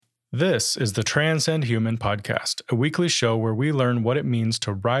This is the Transcend Human podcast, a weekly show where we learn what it means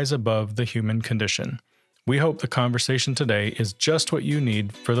to rise above the human condition. We hope the conversation today is just what you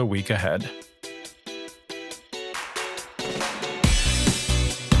need for the week ahead.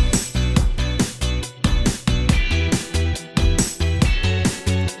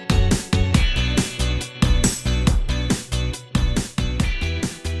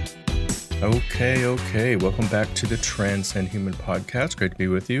 Okay. Welcome back to the Transcend Human podcast. Great to be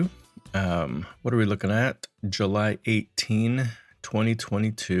with you. What are we looking at? July 18,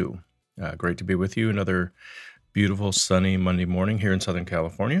 2022. Great to be with you. Another beautiful sunny Monday morning here in Southern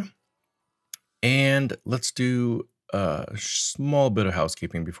California. And let's do a small bit of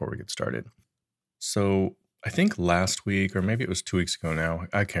housekeeping before we get started. So I think last week, or maybe it was 2 weeks ago now,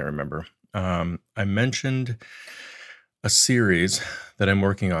 I can't remember. I mentioned a series that I'm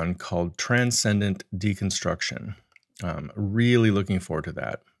working on called Transcendent Deconstruction. Really looking forward to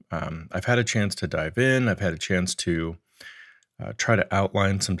that. I've had a chance to dive in. I've had a chance to try to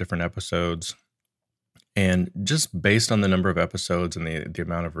outline some different episodes. And just based on the number of episodes and the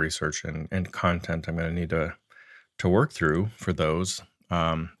amount of research and content I'm going to need to work through for those,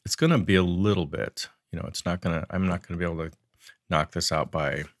 it's going to be a little bit, I'm not going to be able to knock this out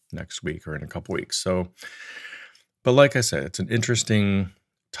by next week or in a couple weeks. But like I said, it's an interesting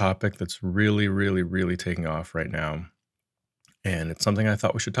topic that's really, really, really taking off right now. And it's something I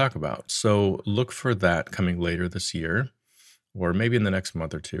thought we should talk about. So look for that coming later this year, or maybe in the next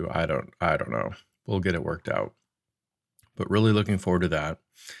month or two. I don't know. We'll get it worked out. But really looking forward to that.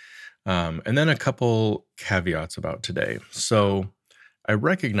 And then a couple caveats about today. So I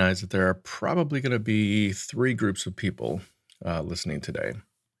recognize that there are probably going to be 3 groups of people listening today.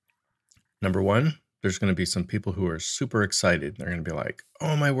 Number one, there's going to be some people who are super excited. They're going to be like,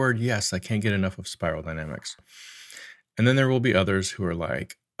 oh my word, yes, I can't get enough of spiral dynamics. And then there will be others who are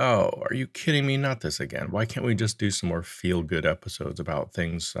like, oh, are you kidding me? Not this again. Why can't we just do some more feel-good episodes about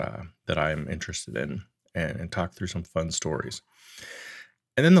things that I'm interested in and talk through some fun stories?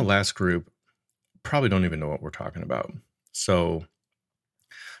 And then the last group probably don't even know what we're talking about. So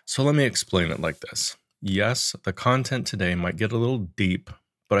let me explain it like this. Yes, the content today might get a little deep,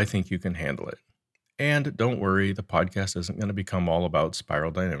 but I think you can handle it. And don't worry, the podcast isn't going to become all about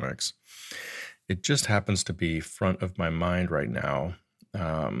spiral dynamics. It just happens to be front of my mind right now,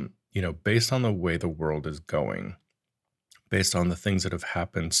 based on the way the world is going, based on the things that have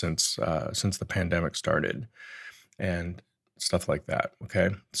happened since the pandemic started and stuff like that,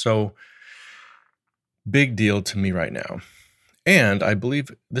 okay? So big deal to me right now. And I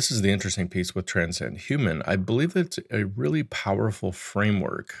believe this is the interesting piece with Transcend Human. I believe it's a really powerful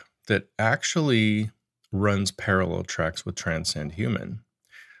framework that actually runs parallel tracks with Transcend Human.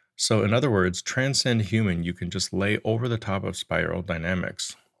 So in other words, Transcend Human, you can just lay over the top of spiral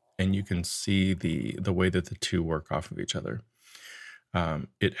dynamics and you can see the way that the two work off of each other.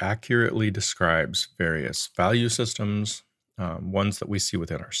 It accurately describes various value systems, ones that we see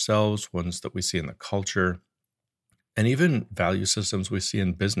within ourselves, ones that we see in the culture, and even value systems we see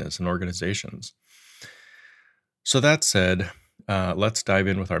in business and organizations. So that said, let's dive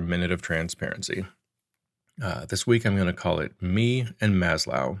in with our minute of transparency. This week, I'm going to call it Me and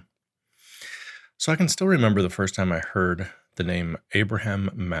Maslow. So I can still remember the first time I heard the name Abraham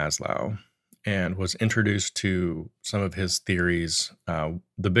Maslow and was introduced to some of his theories,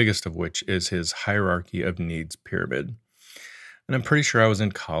 the biggest of which is his hierarchy of needs pyramid. And I'm pretty sure I was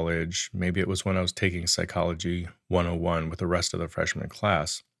in college. Maybe it was when I was taking Psychology 101 with the rest of the freshman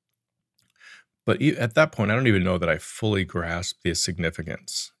class. But at that point, I don't even know that I fully grasped the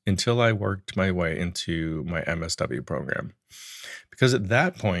significance until I worked my way into my MSW program. Because at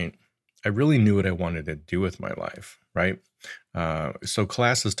that point, I really knew what I wanted to do with my life, right? So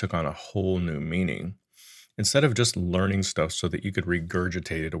classes took on a whole new meaning. Instead of just learning stuff so that you could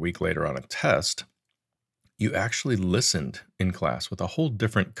regurgitate it a week later on a test, you actually listened in class with a whole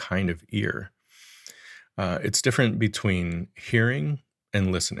different kind of ear. It's different between hearing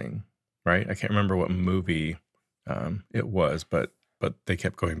and listening. Right? I can't remember what movie it was, but they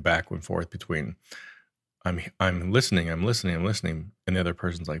kept going back and forth between I'm listening, and the other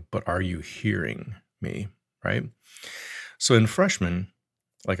person's like, but are you hearing me? Right? So in freshman,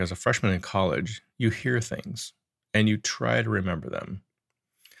 like as a freshman in college, you hear things and you try to remember them.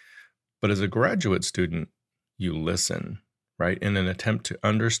 But as a graduate student, you listen, right? In an attempt to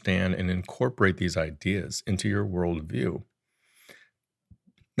understand and incorporate these ideas into your worldview.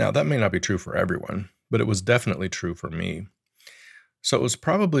 Now, that may not be true for everyone, but it was definitely true for me. So it was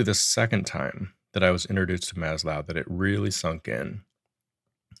probably the second time that I was introduced to Maslow that it really sunk in.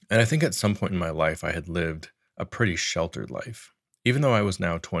 And I think at some point in my life, I had lived a pretty sheltered life. Even though I was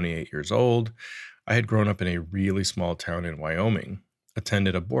now 28 years old, I had grown up in a really small town in Wyoming,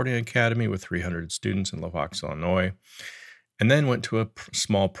 attended a boarding academy with 300 students in Lovax, Illinois, and then went to a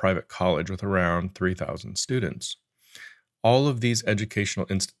small private college with around 3,000 students. All of these educational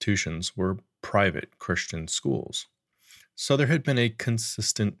institutions were private Christian schools. So there had been a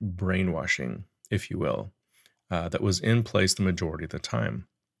consistent brainwashing, if you will, that was in place the majority of the time.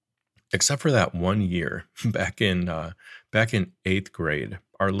 Except for that one year back in eighth grade,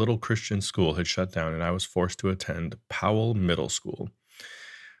 our little Christian school had shut down, and I was forced to attend Powell Middle School.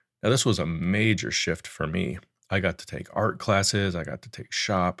 Now, this was a major shift for me. I got to take art classes, I got to take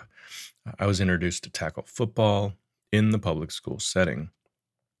shop, I was introduced to tackle football in the public school setting.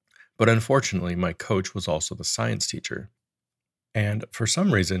 But unfortunately, my coach was also the science teacher. And for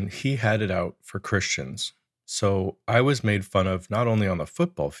some reason, he had it out for Christians. So I was made fun of not only on the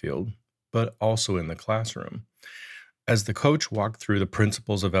football field, but also in the classroom. As the coach walked through the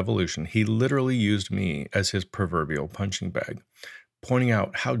principles of evolution, he literally used me as his proverbial punching bag, pointing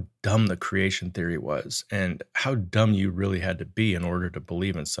out how dumb the creation theory was and how dumb you really had to be in order to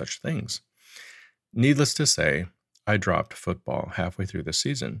believe in such things. Needless to say, I dropped football halfway through the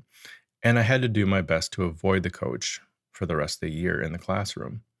season, and I had to do my best to avoid the coach for the rest of the year in the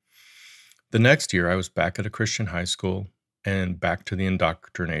classroom. The next year, I was back at a Christian high school and back to the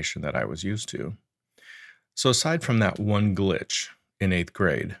indoctrination that I was used to. So, aside from that one glitch in eighth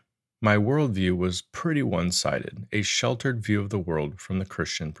grade, my worldview was pretty one sided, a sheltered view of the world from the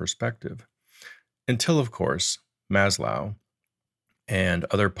Christian perspective. Until, of course, Maslow and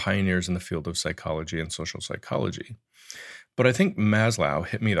other pioneers in the field of psychology and social psychology. But I think Maslow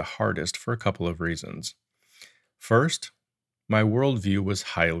hit me the hardest for a couple of reasons. First, my worldview was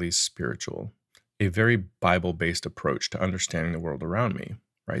highly spiritual, a very Bible based approach to understanding the world around me,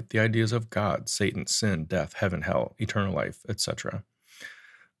 right? The ideas of God, Satan, sin, death, heaven, hell, eternal life, etc.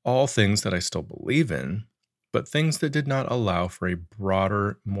 All things that I still believe in, but things that did not allow for a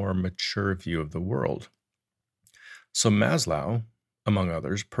broader, more mature view of the world. So Maslow, among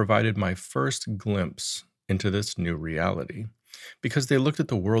others, provided my first glimpse into this new reality because they looked at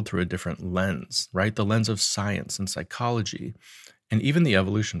the world through a different lens, right? The lens of science and psychology and even the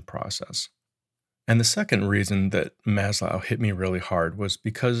evolution process. And the second reason that Maslow hit me really hard was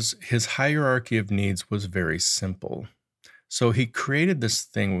because his hierarchy of needs was very simple. So he created this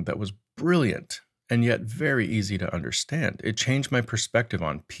thing that was brilliant and yet very easy to understand. It changed my perspective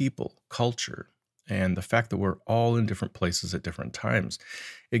on people, culture, and the fact that we're all in different places at different times.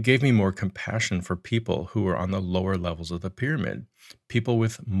 It gave me more compassion for people who were on the lower levels of the pyramid, people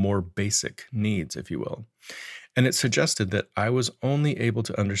with more basic needs, if you will. And it suggested that I was only able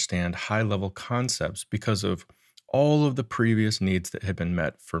to understand high level concepts because of all of the previous needs that had been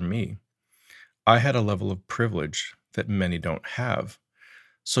met for me. I had a level of privilege that many don't have.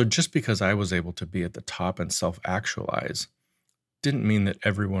 So just because I was able to be at the top and self actualize didn't mean that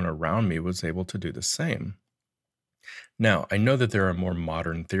everyone around me was able to do the same. Now, I know that there are more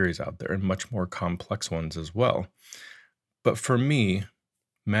modern theories out there and much more complex ones as well. But for me,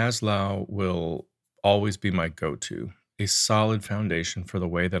 Maslow will always be my go to, a solid foundation for the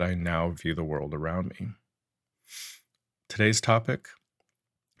way that I now view the world around me. Today's topic: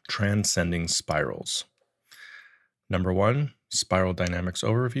 transcending spirals. Number 1, spiral dynamics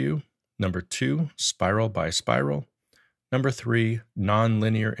overview. Number 2, spiral by spiral. Number 3,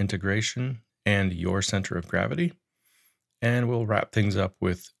 nonlinear integration and your center of gravity. And we'll wrap things up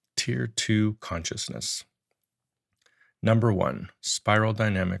with tier 2 consciousness. Number 1, spiral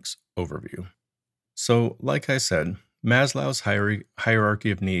dynamics overview. So, like I said, Maslow's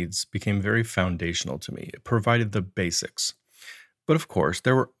hierarchy of needs became very foundational to me. It provided the basics. But of course,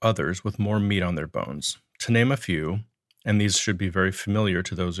 there were others with more meat on their bones. To name a few, and these should be very familiar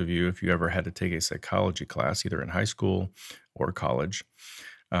to those of you if you ever had to take a psychology class, either in high school or college,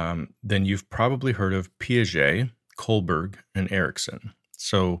 then you've probably heard of Piaget, Kohlberg, and Erikson.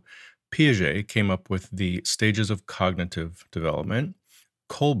 So Piaget came up with the stages of cognitive development,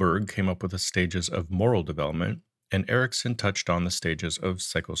 Kohlberg came up with the stages of moral development, and Erikson touched on the stages of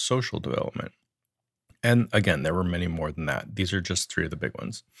psychosocial development. And again, there were many more than that. These are just 3 of the big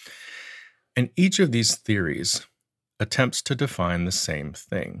ones. And each of these theories attempts to define the same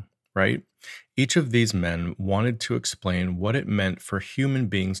thing, right? Each of these men wanted to explain what it meant for human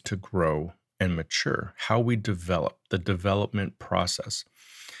beings to grow and mature, how we develop, the development process.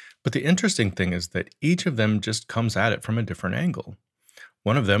 But the interesting thing is that each of them just comes at it from a different angle.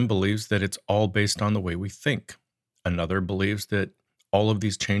 One of them believes that it's all based on the way we think. Another believes that all of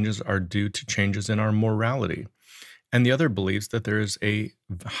these changes are due to changes in our morality. And the other believes that there is a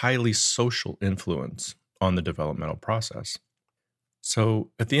highly social influence on the developmental process. So,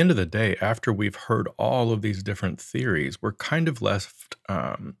 at the end of the day, after we've heard all of these different theories, we're kind of left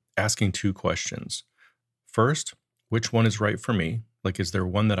asking two questions. First, which one is right for me? Like, is there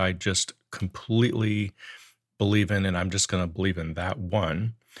one that I just completely believe in and I'm just going to believe in that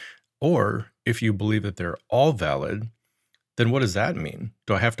one? Or if you believe that they're all valid, then what does that mean?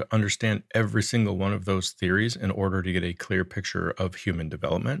 Do I have to understand every single one of those theories in order to get a clear picture of human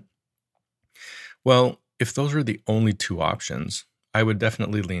development? Well, if those are the only two options, I would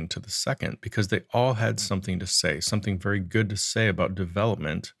definitely lean to the second because they all had something to say, something very good to say about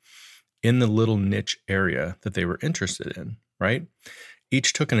development in the little niche area that they were interested in, right?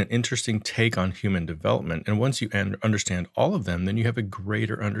 Each took an interesting take on human development. And once you understand all of them, then you have a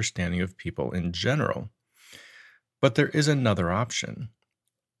greater understanding of people in general. But there is another option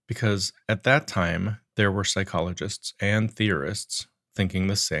because at that time, there were psychologists and theorists thinking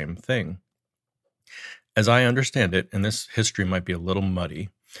the same thing. As I understand it, and this history might be a little muddy,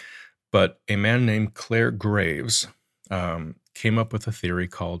 but a man named Clare Graves came up with a theory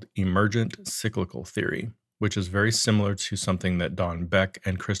called emergent cyclical theory, which is very similar to something that Don Beck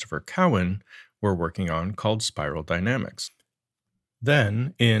and Christopher Cowan were working on called spiral dynamics.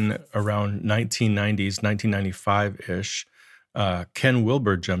 Then, in around 1990s, 1995 ish, Ken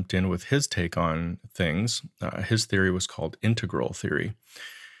Wilber jumped in with his take on things. His theory was called integral theory.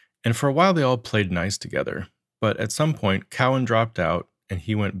 And for a while, they all played nice together. But at some point, Cowan dropped out and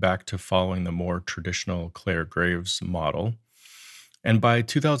he went back to following the more traditional Clare Graves model. And by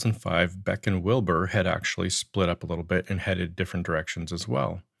 2005, Beck and Wilber had actually split up a little bit and headed different directions as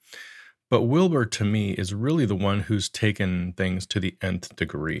well. But Wilber, to me, is really the one who's taken things to the nth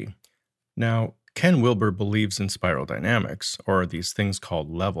degree. Now, Ken Wilber believes in spiral dynamics, or these things called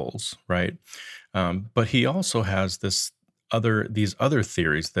levels, right? But he also has these other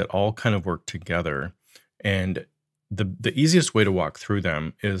theories that all kind of work together. And the easiest way to walk through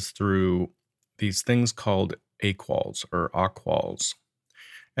them is through these things called aquals or aquals.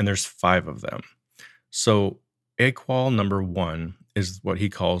 And there's 5 of them. So aqual number 1 is what he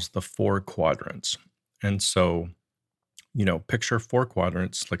calls the 4 quadrants. And so, picture 4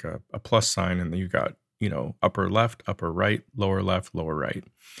 quadrants like a plus sign, and then you got, upper left, upper right, lower left, lower right.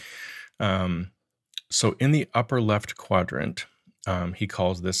 So in the upper left quadrant, he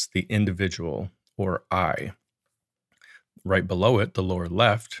calls this the individual or I. Right below it, the lower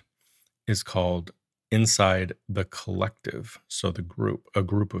left, is called inside the collective. So the group, a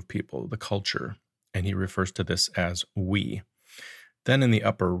group of people, the culture. And he refers to this as we. Then in the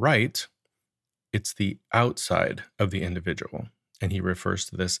upper right, it's the outside of the individual. And he refers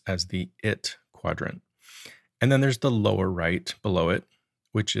to this as the it quadrant. And then there's the lower right below it,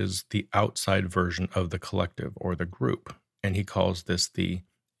 which is the outside version of the collective or the group. And he calls this the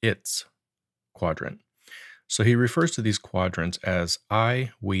its quadrant. So he refers to these quadrants as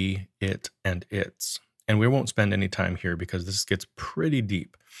I, we, it, and its. And we won't spend any time here because this gets pretty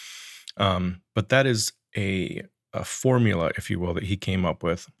deep. But that is a formula, if you will, that he came up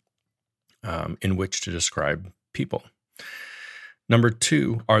with in which to describe people. Number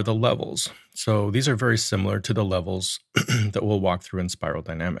 2 are the levels. So these are very similar to the levels that we'll walk through in spiral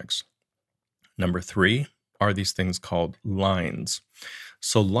dynamics. Number 3 are these things called lines.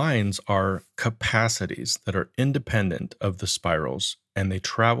 So lines are capacities that are independent of the spirals, and they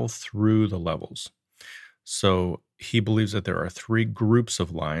travel through the levels. So he believes that there are 3 groups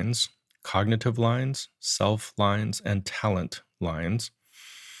of lines: cognitive lines, self lines, and talent lines.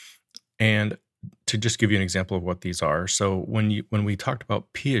 And to just give you an example of what these are, so when we talked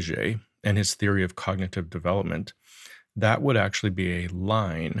about Piaget and his theory of cognitive development, that would actually be a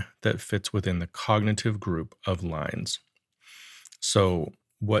line that fits within the cognitive group of lines. So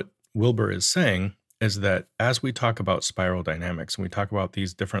what Wilber is saying is that as we talk about spiral dynamics and we talk about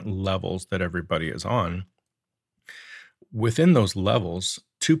these different levels that everybody is on, within those levels,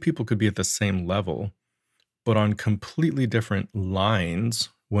 2 people could be at the same level, but on completely different lines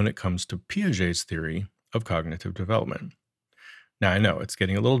when it comes to Piaget's theory of cognitive development. Now, I know it's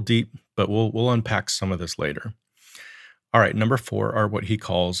getting a little deep, but we'll unpack some of this later. All right, number 4 are what he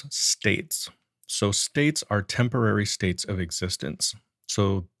calls states. So states are temporary states of existence.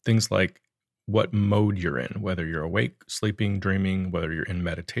 So things like what mode you're in, whether you're awake, sleeping, dreaming, whether you're in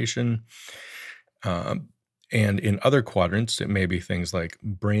meditation. And in other quadrants, it may be things like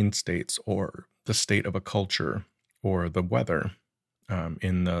brain states or the state of a culture or the weather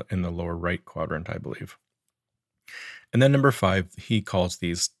in the lower right quadrant, I believe. And then number 5, he calls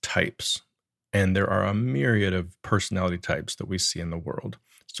these types. And there are a myriad of personality types that we see in the world.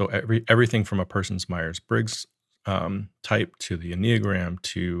 So everything from a person's Myers-Briggs type to the Enneagram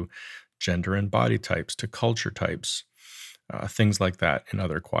to gender and body types to culture types. things like that in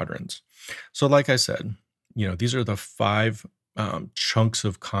other quadrants. So, like I said, these are the five chunks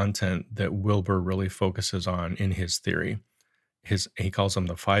of content that Wilbur really focuses on in his theory. He calls them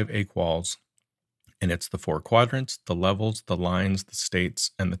the 5 aquals, and it's the 4 quadrants, the levels, the lines, the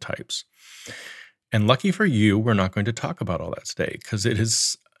states, and the types. And lucky for you, we're not going to talk about all that today because it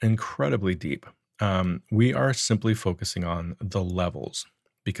is incredibly deep. We are simply focusing on the levels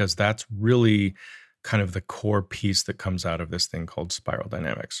because that's really kind of the core piece that comes out of this thing called spiral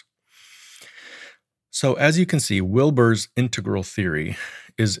dynamics. So, as you can see, Wilbur's integral theory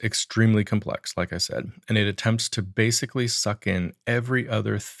is extremely complex, like I said, and it attempts to basically suck in every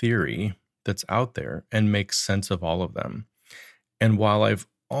other theory that's out there and make sense of all of them. And while I've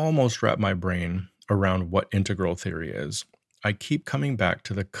almost wrapped my brain around what integral theory is, I keep coming back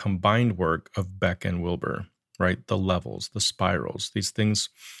to the combined work of Beck and Wilbur, right? The levels, the spirals, these things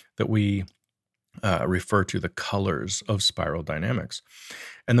that we refer to the colors of spiral dynamics.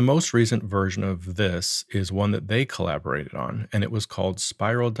 And the most recent version of this is one that they collaborated on, and it was called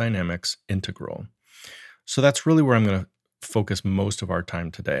Spiral Dynamics Integral. So that's really where I'm going to focus most of our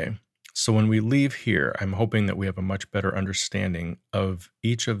time today. So when we leave here, I'm hoping that we have a much better understanding of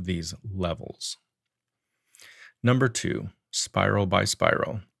each of these levels. Number 2, spiral by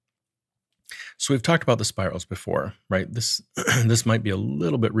spiral. So we've talked about the spirals before, right? This this might be a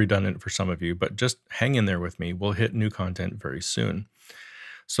little bit redundant for some of you, but just hang in there with me. We'll hit new content very soon.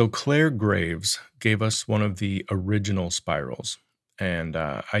 So Claire Graves gave us one of the original spirals, and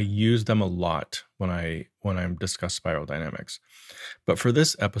I use them a lot when I'm discuss spiral dynamics. But for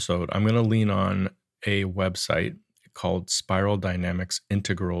this episode, I'm going to lean on a website called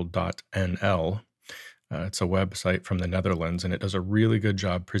spiraldynamicsintegral.nl. It's a website from the Netherlands, and it does a really good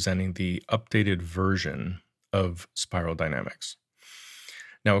job presenting the updated version of spiral dynamics.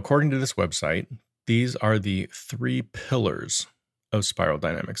 Now, according to this website, these are the 3 pillars of spiral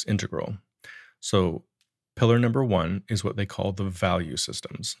dynamics integral. So pillar number 1 is what they call the value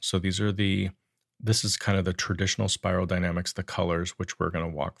systems. So this is kind of the traditional spiral dynamics, the colors, which we're going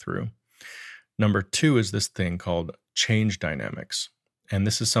to walk through. Number 2 is this thing called change dynamics. And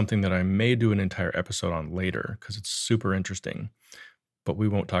this is something that I may do an entire episode on later because it's super interesting, but we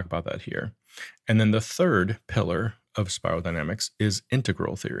won't talk about that here. And then the third pillar of spiral dynamics is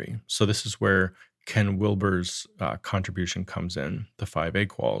integral theory. So this is where Ken Wilber's contribution comes in, the 5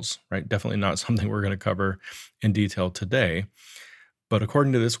 aquals, right? Definitely not something we're going to cover in detail today. But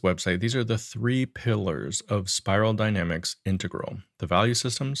according to this website, these are the 3 pillars of spiral dynamics integral: the value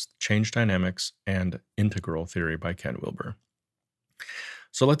systems, change dynamics, and integral theory by Ken Wilber.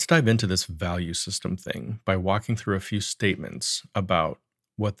 So let's dive into this value system thing by walking through a few statements about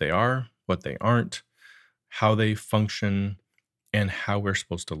what they are, what they aren't, how they function, and how we're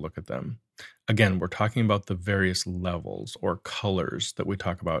supposed to look at them. Again, we're talking about the various levels or colors that we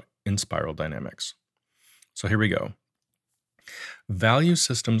talk about in spiral dynamics. So here we go. Value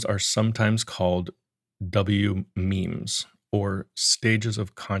systems are sometimes called W-memes, or stages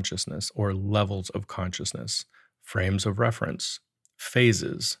of consciousness, or levels of consciousness, frames of reference,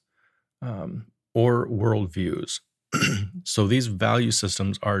 phases, or worldviews. So these value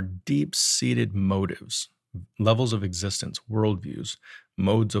systems are deep-seated motives, levels of existence, worldviews,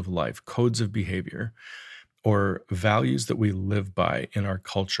 modes of life, codes of behavior, or values that we live by in our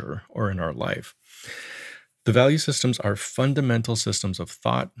culture or in our life. The value systems are fundamental systems of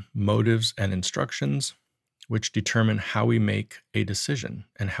thought, motives, and instructions, which determine how we make a decision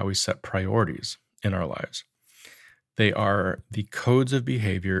and how we set priorities in our lives. They are the codes of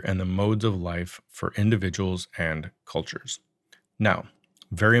behavior and the modes of life for individuals and cultures. Now,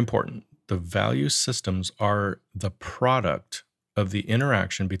 very important, the value systems are the product of the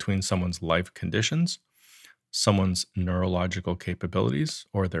interaction between someone's life conditions, someone's neurological capabilities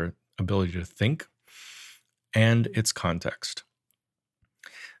or their ability to think, and its context.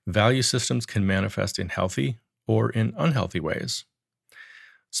 Value systems can manifest in healthy or in unhealthy ways.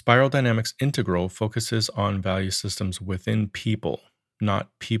 Spiral Dynamics Integral focuses on value systems within people, not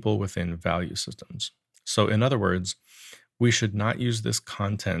people within value systems. So in other words, we should not use this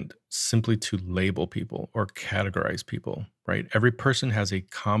content simply to label people or categorize people, right? Every person has a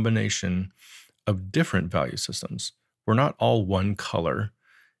combination of different value systems. We're not all one color.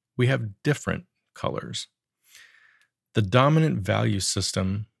 We have different colors. The dominant value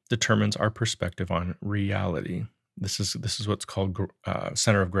system determines our perspective on reality. This is what's called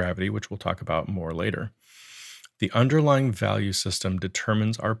center of gravity, which we'll talk about more later. The underlying value system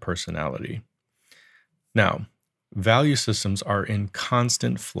determines our personality. Now, value systems are in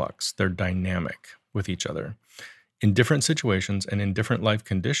constant flux. They're dynamic with each other. In different situations and in different life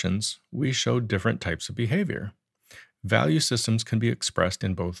conditions, we show different types of behavior. Value systems can be expressed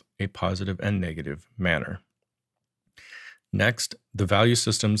in both a positive and negative manner. Next, the value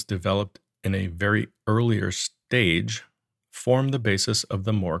systems developed in a very earlier stage form the basis of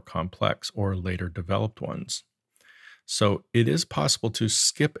the more complex or later developed ones. So it is possible to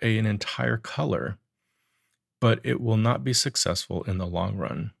skip an entire color, but it will not be successful in the long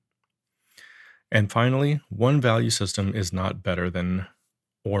run. And finally, one value system is not better than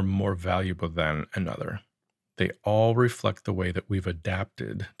or more valuable than another. They all reflect the way that we've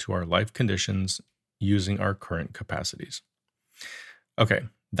adapted to our life conditions using our current capacities. Okay,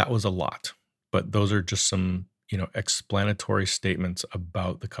 that was a lot, but those are just some, explanatory statements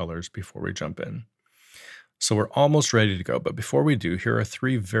about the colors before we jump in. So we're almost ready to go, but before we do, here are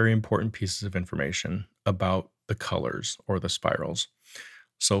three very important pieces of information about the colors or the spirals.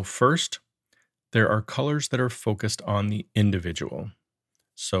 So first, there are colors that are focused on the individual.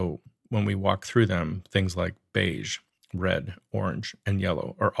 So when we walk through them, things like beige, red, orange, and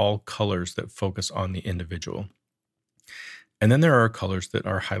yellow are all colors that focus on the individual. And then there are colors that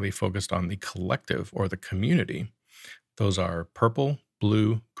are highly focused on the collective or the community. Those are purple,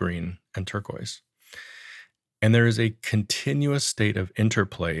 blue, green, and turquoise. And there is a continuous state of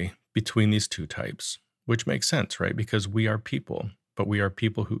interplay between these two types, which makes sense, right? Because we are people, but we are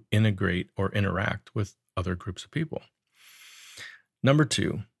people who integrate or interact with other groups of people. Number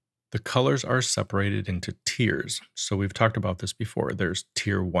two, the colors are separated into tiers. So we've talked about this before. There's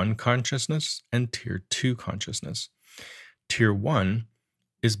tier 1 consciousness and tier 2 consciousness. Tier 1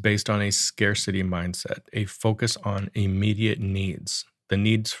 is based on a scarcity mindset, a focus on immediate needs, the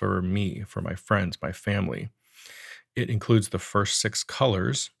needs for me, for my friends, my family. It includes the first 6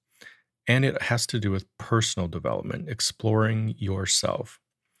 colors, and it has to do with personal development, exploring yourself.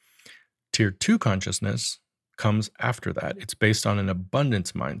 Tier 2 consciousness comes after that. It's based on an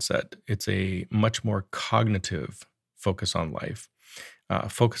abundance mindset. It's a much more cognitive focus on life,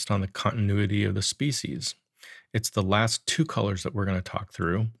 focused on the continuity of the species. It's the last 2 colors that we're going to talk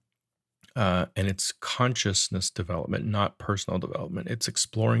through, and it's consciousness development, not personal development. It's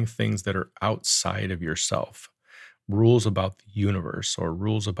exploring things that are outside of yourself, rules about the universe or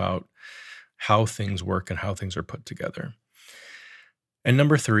rules about how things work and how things are put together. And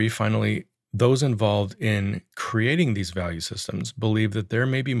number 3, finally, those involved in creating these value systems believe that there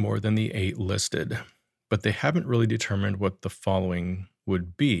may be more than the 8 listed, but they haven't really determined what the following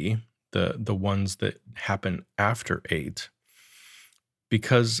would be, the ones that happen after 8,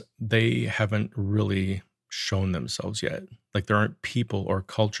 because they haven't really shown themselves yet. Like there aren't people or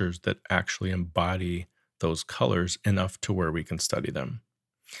cultures that actually embody those colors enough to where we can study them.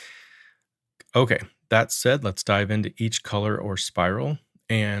 Okay, that said, let's dive into each color or spiral.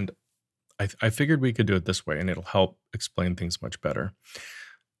 And I figured we could do it this way, and it'll help explain things much better.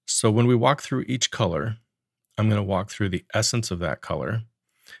 So when we walk through each color, I'm going to walk through the essence of that color.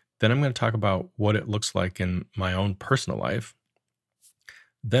 Then I'm going to talk about what it looks like in my own personal life.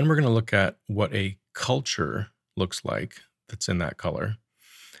 Then we're going to look at what a culture looks like that's in that color.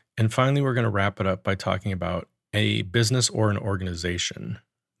 And finally, we're going to wrap it up by talking about a business or an organization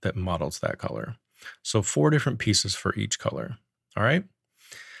that models that color. So 4 different pieces for each color. All right,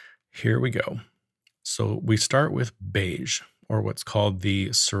 here we go. So we start with beige, or what's called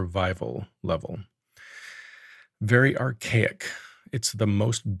the survival level. Very archaic. It's the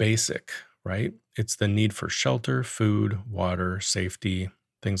most basic, right? It's the need for shelter, food, water, safety,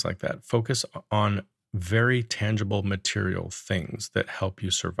 things like that. Focus on very tangible material things that help you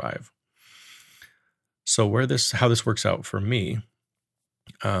survive. So how this works out for me,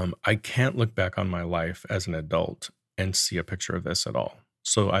 I can't look back on my life as an adult and see a picture of this at all.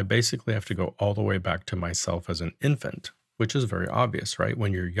 So I basically have to go all the way back to myself as an infant, which is very obvious, right?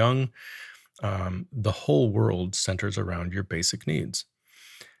 When you're young, the whole world centers around your basic needs.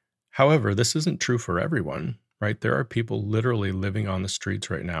 However, this isn't true for everyone, right? There are people literally living on the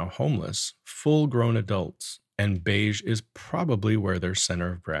streets right now, homeless, full-grown adults, and beige is probably where their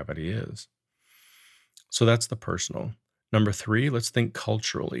center of gravity is. So that's the personal. Number 3, let's think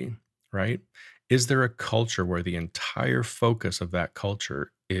culturally, right? Is there a culture where the entire focus of that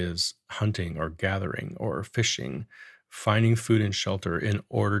culture is hunting or gathering or fishing, finding food and shelter in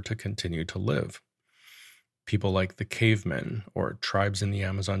order to continue to live? People like the cavemen or tribes in the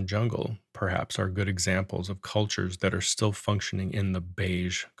Amazon jungle, perhaps, are good examples of cultures that are still functioning in the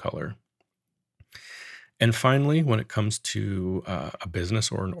beige color. And finally, when it comes to a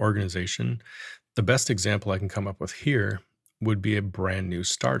business or an organization, the best example I can come up with here would be a brand new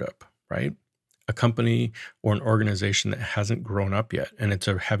startup, right? A company or an organization that hasn't grown up yet, and it's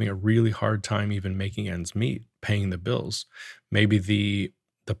having a really hard time even making ends meet, paying the bills. Maybe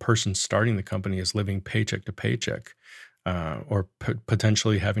the person starting the company is living paycheck to paycheck, or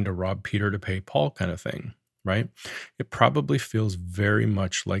potentially having to rob Peter to pay Paul kind of thing, right? It probably feels very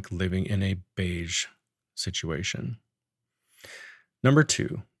much like living in a beige situation. Number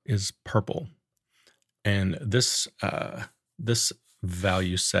two is purple. And this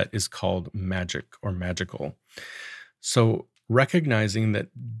value set is called magic or magical. So recognizing that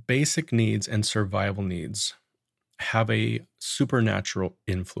basic needs and survival needs have a supernatural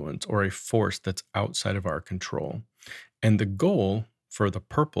influence or a force that's outside of our control. And the goal for the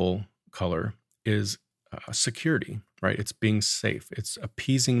purple color is security, right? It's being safe. It's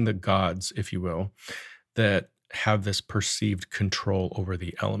appeasing the gods, if you will, that have this perceived control over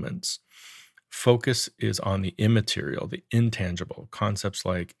the elements. Focus is on the immaterial, the intangible, concepts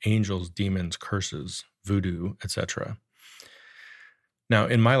like angels, demons, curses, voodoo, etc. Now,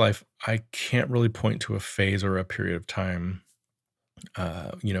 in my life, I can't really point to a phase or a period of time,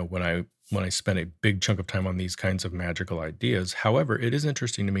 when I spent a big chunk of time on these kinds of magical ideas. However, it is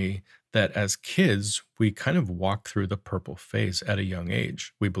interesting to me that as kids, we kind of walk through the purple phase at a young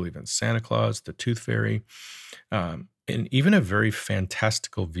age. We believe in Santa Claus, the Tooth Fairy, and even a very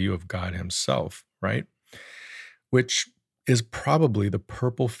fantastical view of God Himself, right? Which is probably the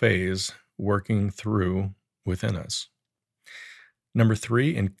purple phase working through within us. Number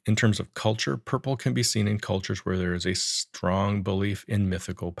three, in terms of culture, purple can be seen in cultures where there is a strong belief in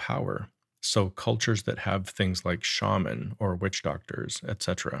mythical power. So cultures that have things like shaman or witch doctors,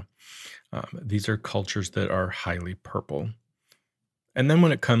 etc. These are cultures that are highly purple. And then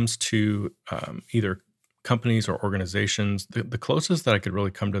when it comes to either companies or organizations, the closest that I could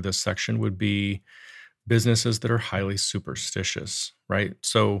really come to this section would be businesses that are highly superstitious, right?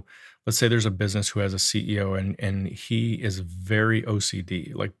 So let's say there's a business who has a CEO and he is very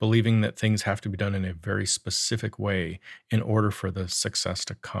OCD, like believing that things have to be done in a very specific way in order for the success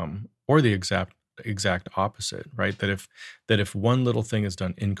to come, or the exact opposite, right? That if one little thing is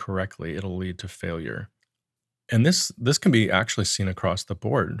done incorrectly, it'll lead to failure. And this can be actually seen across the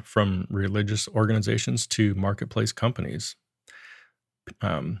board, from religious organizations to marketplace companies,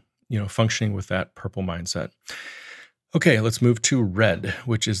 functioning with that purple mindset. Okay, let's move to red,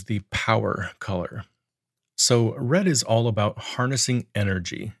 which is the power color. So red is all about harnessing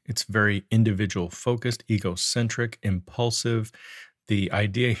energy. It's very individual focused, egocentric, impulsive. The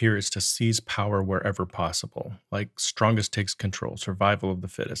idea here is to seize power wherever possible, like strongest takes control, survival of the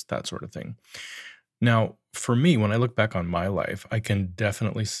fittest, that sort of thing. Now, for me, when I look back on my life, I can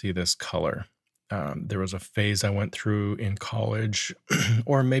definitely see this color. There was a phase I went through in college,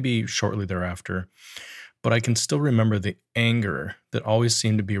 or maybe shortly thereafter, but I can still remember the anger that always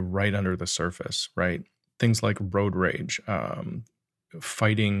seemed to be right under the surface, right? Things like road rage,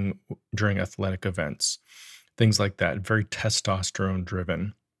 fighting during athletic events, things like that, very testosterone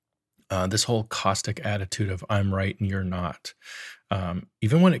driven. This whole caustic attitude of I'm right and you're not.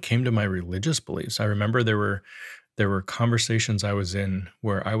 Even when it came to my religious beliefs, I remember there were conversations I was in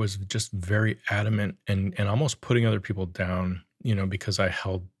where I was just very adamant and almost putting other people down, because I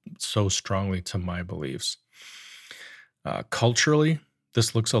held so strongly to my beliefs. Culturally,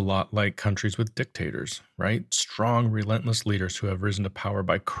 this looks a lot like countries with dictators, right? Strong, relentless leaders who have risen to power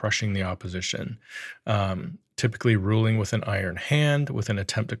by crushing the opposition, typically ruling with an iron hand, with an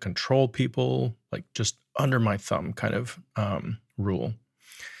attempt to control people, like just under my thumb kind of rule.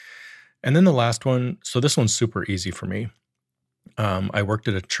 And then the last one, so this one's super easy for me. I worked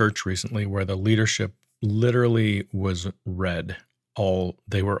at a church recently where the leadership literally was red.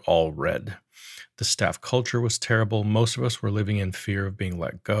 They were all red. The staff culture was terrible. Most of us were living in fear of being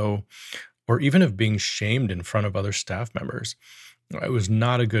let go, or even of being shamed in front of other staff members. It was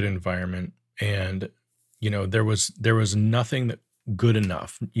not a good environment, and there was nothing good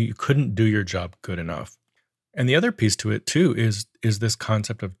enough. You couldn't do your job good enough. And the other piece to it too is this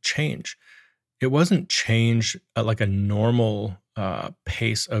concept of change. It wasn't change at like a normal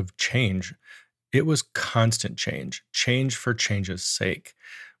pace of change. It was constant change, change for change's sake,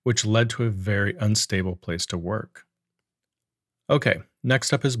 which led to a very unstable place to work. Okay,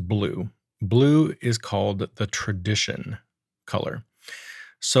 next up is blue. Blue is called the tradition color.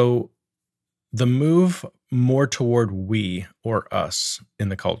 So the move more toward we or us in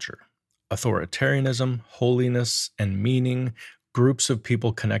the culture. Authoritarianism, holiness, and meaning, groups of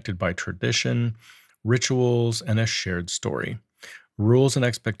people connected by tradition, rituals, and a shared story. Rules and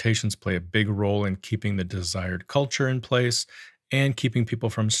expectations play a big role in keeping the desired culture in place and keeping people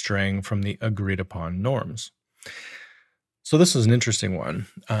from straying from the agreed upon norms. So this is an interesting one.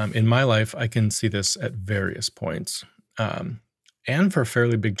 In my life, I can see this at various points, and for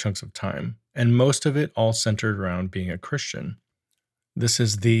fairly big chunks of time, and most of it all centered around being a Christian. This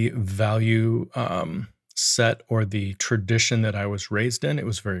is the value set or the tradition that I was raised in. It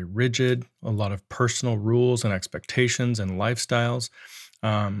was very rigid, a lot of personal rules and expectations and lifestyles.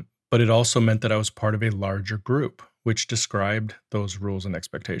 But it also meant that I was part of a larger group, which described those rules and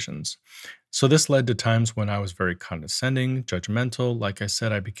expectations. So this led to times when I was very condescending, judgmental. Like I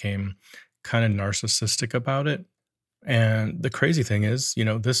said, I became kind of narcissistic about it. And the crazy thing is,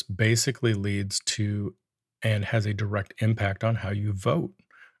 this basically leads to and has a direct impact on how you vote.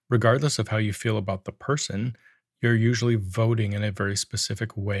 Regardless of how you feel about the person, you're usually voting in a very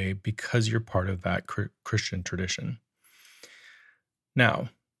specific way because you're part of that Christian tradition. Now,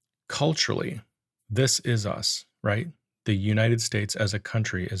 culturally, this is us, right? The United States as a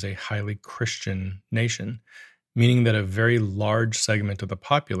country is a highly Christian nation, meaning that a very large segment of the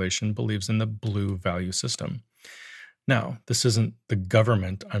population believes in the blue value system. Now, this isn't the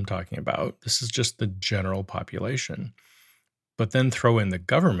government I'm talking about. This is just the general population. But then throw in the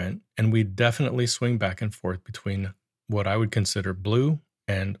government, and we definitely swing back and forth between what I would consider blue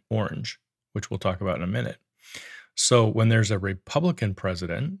and orange, which we'll talk about in a minute. So when there's a Republican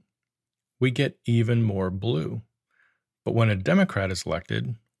president, we get even more blue. But when a Democrat is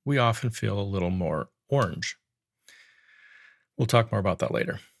elected, we often feel a little more orange. We'll talk more about that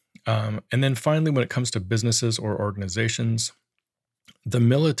later. And then finally, when it comes to businesses or organizations, the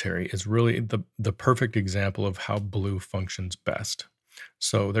military is really the perfect example of how blue functions best.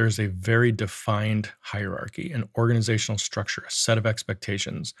 So there's a very defined hierarchy, an organizational structure, a set of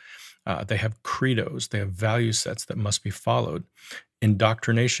expectations. They have credos, they have value sets that must be followed.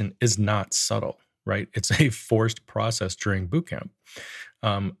 Indoctrination is not subtle, right? It's a forced process during boot camp.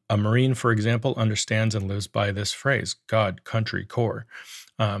 A Marine, for example, understands and lives by this phrase: God, country, core.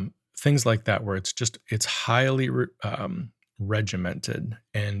 Things like that, where it's highly regimented,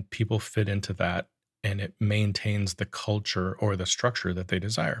 and people fit into that, and it maintains the culture or the structure that they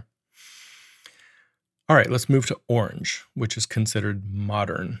desire. All right, let's move to orange, which is considered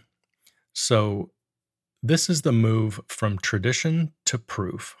modern. So this is the move from tradition to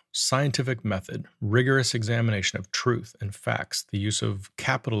proof, scientific method, rigorous examination of truth and facts, the use of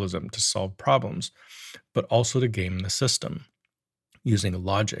capitalism to solve problems, but also to game the system, using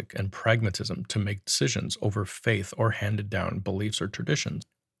logic and pragmatism to make decisions over faith or handed down beliefs or traditions.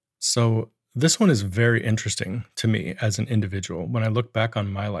 So, this one is very interesting to me as an individual when I look back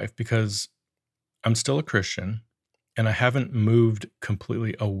on my life, because I'm still a Christian and I haven't moved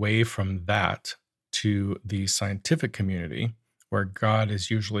completely away from that to the scientific community where God is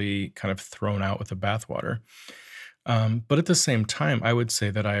usually kind of thrown out with the bathwater. But at the same time, I would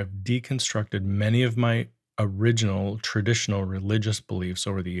say that I have deconstructed many of my original traditional religious beliefs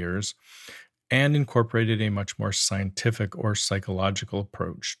over the years and incorporated a much more scientific or psychological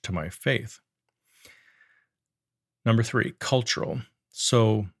approach to my faith. Number three, cultural.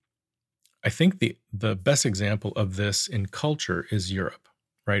 So I think the best example of this in culture is Europe,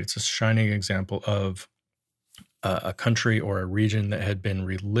 right? It's a shining example of a country or a region that had been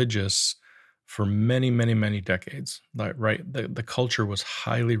religious for many, many, many decades. Like, right? The culture was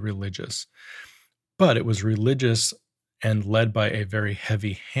highly religious, but it was religious and led by a very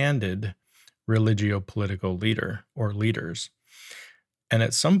heavy-handed religio-political leader or leaders. And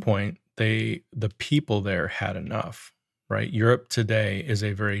at some point, the people there had enough, right? Europe today is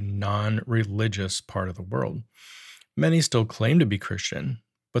a very non-religious part of the world. Many still claim to be Christian,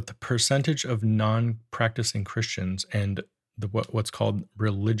 but the percentage of non-practicing Christians and what's called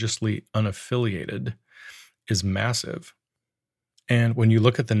religiously unaffiliated is massive. And when you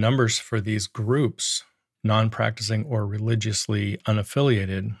look at the numbers for these groups, non-practicing or religiously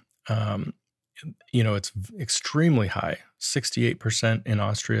unaffiliated, it's extremely high, 68% in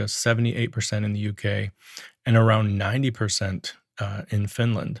Austria, 78% in the UK, and around 90% in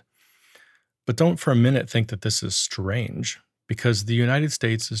Finland. But don't for a minute think that this is strange, because the United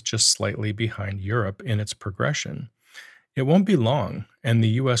States is just slightly behind Europe in its progression. It won't be long, and the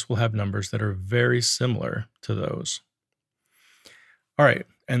US will have numbers that are very similar to those. All right,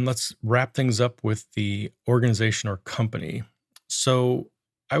 and let's wrap things up with the organization or company. So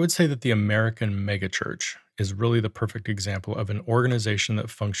I would say that the American megachurch is really the perfect example of an organization that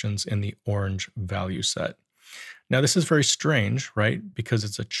functions in the orange value set. Now, this is very strange, right? Because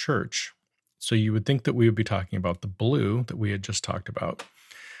it's a church. So you would think that we would be talking about the blue that we had just talked about.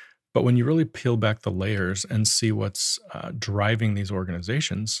 But when you really peel back the layers and see what's driving these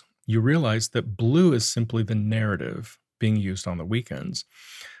organizations, you realize that blue is simply the narrative being used on the weekends.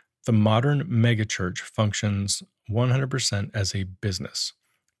 The modern megachurch functions 100% as a business.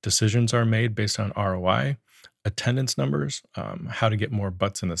 Decisions are made based on ROI, attendance numbers, how to get more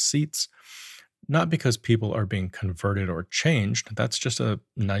butts in the seats. not because people are being converted or changed. That's just a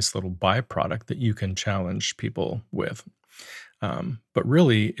nice little byproduct that you can challenge people with. But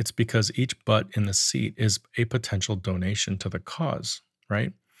really, it's because each butt in the seat is a potential donation to the cause,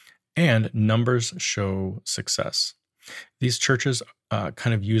 right? And numbers show success. These churches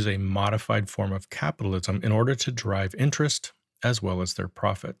kind of use a modified form of capitalism in order to drive interest as well as their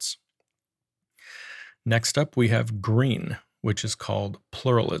profits. Next up, we have green, which is called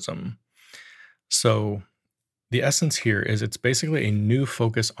pluralism. So, the essence here is it's basically a new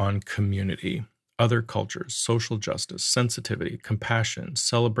focus on community, other cultures, social justice, sensitivity, compassion,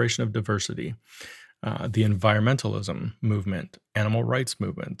 celebration of diversity, the environmentalism movement, animal rights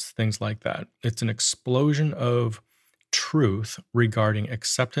movements, things like that. It's an explosion of truth regarding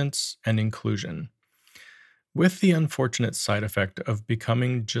acceptance and inclusion, with the unfortunate side effect of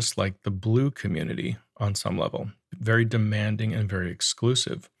becoming just like the blue community on some level, very demanding and very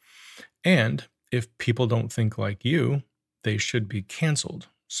exclusive. And if people don't think like you, they should be canceled.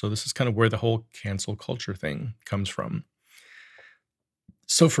 So, this is kind of where the whole cancel culture thing comes from.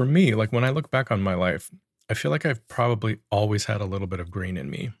 So, for me, like when I look back on my life, I feel like I've probably always had a little bit of green in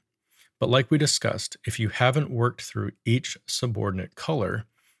me. But, like we discussed, if you haven't worked through each subordinate color,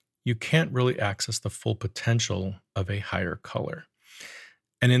 you can't really access the full potential of a higher color.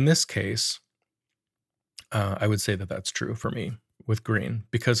 And in this case, I would say that that's true for me with green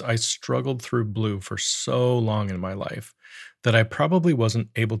because I struggled through blue for so long in my life that I probably wasn't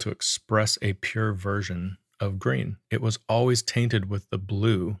able to express a pure version of green. It was always tainted with the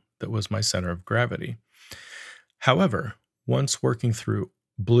blue that was my center of gravity. However, once working through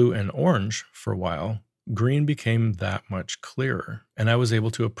blue and orange for a while, green became that much clearer, and I was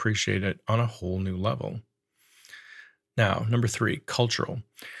able to appreciate it on a whole new level. Now, number three, cultural.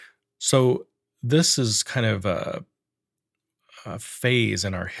 So, this is kind of a phase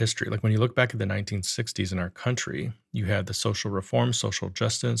in our history. Like when you look back at the 1960s in our country, you had the social reform, social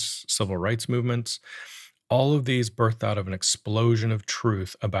justice, civil rights movements. All of these birthed out of an explosion of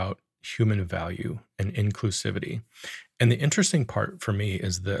truth about human value and inclusivity. And the interesting part for me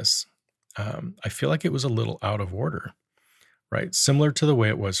is this. I feel like it was a little out of order, right? Similar to the way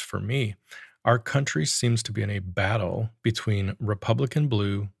it was for me. Our country seems to be in a battle between Republican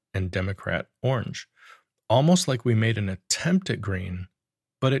blue and Democrat orange, almost like we made an attempt at green,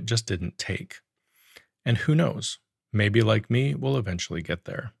 but it just didn't take. And who knows? Maybe like me, we'll eventually get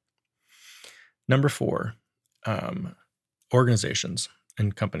there. Number four, organizations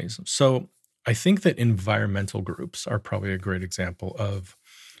and companies. So I think that environmental groups are probably a great example of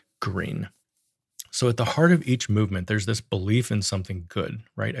green. So at the heart of each movement, there's this belief in something good,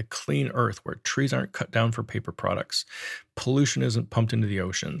 right? A clean earth where trees aren't cut down for paper products, pollution isn't pumped into the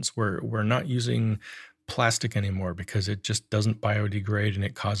oceans, where we're not using plastic anymore because it just doesn't biodegrade and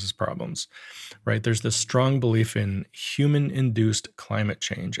it causes problems, right? There's this strong belief in human induced climate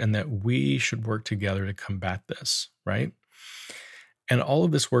change and that we should work together to combat this, right? And all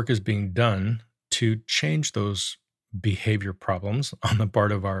of this work is being done to change those behavior problems on the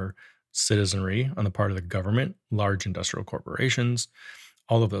part of our citizenry, on the part of the government, large industrial corporations,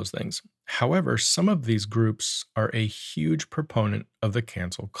 all of those things. However, some of these groups are a huge proponent of the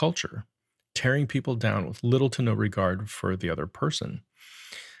cancel culture, tearing people down with little to no regard for the other person.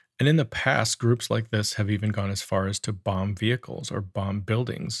 And in the past, groups like this have even gone as far as to bomb vehicles or bomb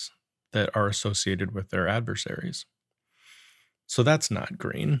buildings that are associated with their adversaries. So that's not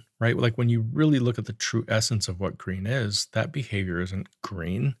green, right? Like when you really look at the true essence of what green is, that behavior isn't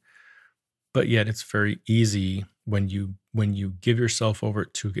green, but yet it's very easy when you give yourself over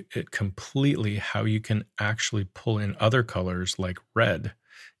to it completely how you can actually pull in other colors like red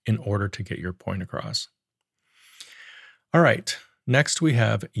in order to get your point across. All right, next we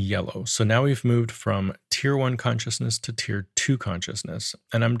have yellow. So now we've moved from tier 1 consciousness to tier 2 consciousness.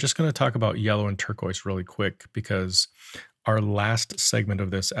 And I'm just going to talk about yellow and turquoise really quick because our last segment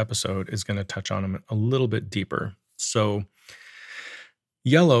of this episode is going to touch on them a little bit deeper. So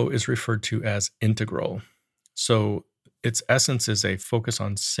yellow is referred to as integral. So its essence is a focus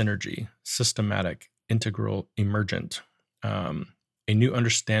on synergy, systematic, integral, emergent, a new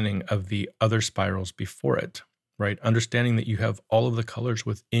understanding of the other spirals before it, right? Understanding that you have all of the colors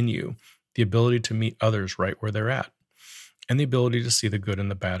within you, the ability to meet others right where they're at, and the ability to see the good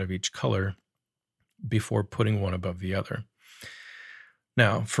and the bad of each color before putting one above the other.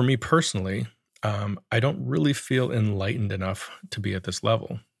 Now, for me personally, I don't really feel enlightened enough to be at this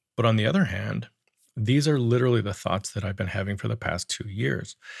level. But on the other hand, these are literally the thoughts that I've been having for the past 2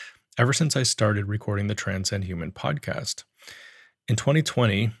 years, ever since I started recording the Transcend Human podcast. In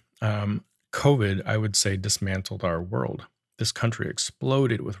 2020, COVID, I would say, dismantled our world. this country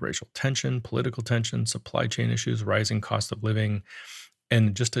exploded with racial tension, political tension, supply chain issues, rising cost of living,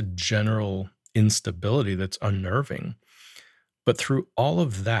 and just a general instability that's unnerving. But through all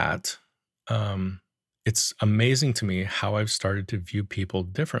of that, um, it's amazing to me how I've started to view people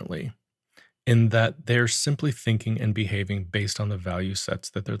differently, in that they're simply thinking and behaving based on the value sets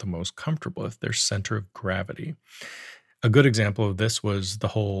that they're the most comfortable with, their center of gravity. A good example of this was the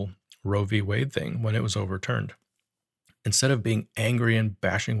whole Roe v. Wade thing when it was overturned. Instead of being angry and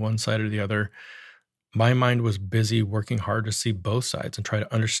bashing one side or the other, my mind was busy working hard to see both sides and try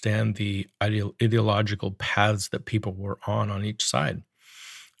to understand the ideological paths that people were on each side.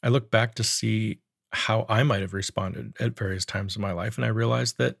 I look back to see how I might have responded at various times in my life, and I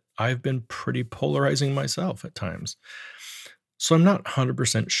realized that I've been pretty polarizing myself at times. So I'm not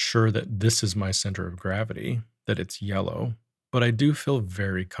 100% sure that this is my center of gravity, that it's yellow, but I do feel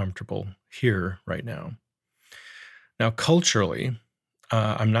very comfortable here right now. Now, culturally,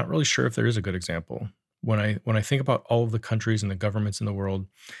 I'm not really sure if there is a good example. When I think about all of the countries and the governments in the world,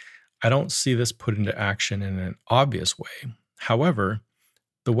 I don't see this put into action in an obvious way. However,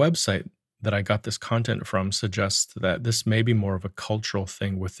 the website that I got this content from suggests that this may be more of a cultural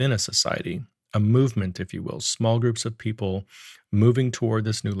thing within a society, a movement, if you will, small groups of people moving toward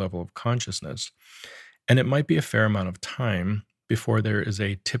this new level of consciousness. And it might be a fair amount of time before there is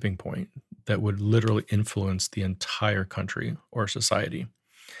a tipping point that would literally influence the entire country or society.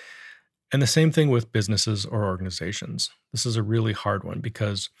 And the same thing with businesses or organizations. This is a really hard one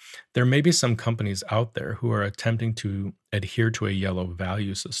because there may be some companies out there who are attempting to adhere to a yellow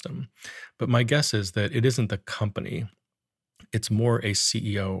value system. But my guess is that it isn't the company, it's more a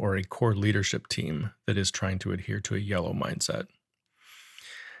CEO or a core leadership team that is trying to adhere to a yellow mindset.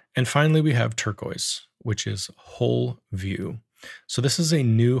 And finally, we have turquoise, which is whole view. So this is a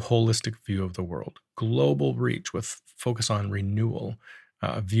new holistic view of the world, global reach with focus on renewal,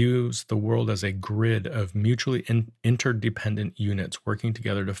 views the world as a grid of mutually interdependent units working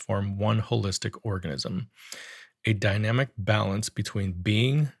together to form one holistic organism, a dynamic balance between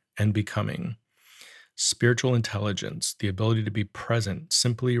being and becoming, spiritual intelligence, the ability to be present,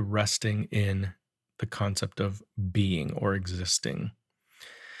 simply resting in the concept of being or existing.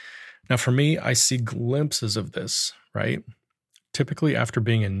 Now, for me, I see glimpses of this, right? Typically, after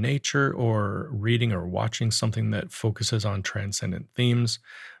being in nature or reading or watching something that focuses on transcendent themes,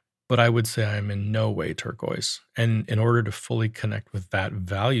 but I would say I'm in no way turquoise. And in order to fully connect with that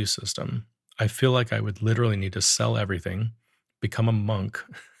value system, I feel like I would literally need to sell everything, become a monk,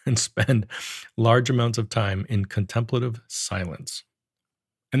 and spend large amounts of time in contemplative silence.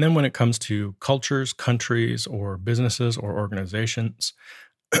 And then when it comes to cultures, countries, or businesses or organizations,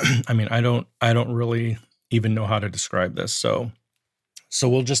 I don't really even know how to describe this. So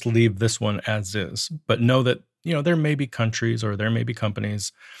we'll just leave this one as is, but know that, there may be countries or there may be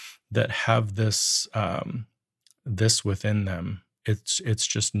companies that have this within them. It's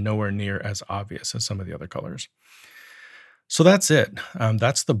just nowhere near as obvious as some of the other colors. So that's it.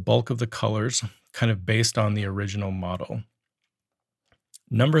 That's the bulk of the colors, kind of based on the original model.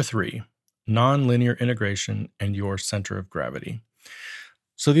 Number 3, nonlinear integration and your center of gravity.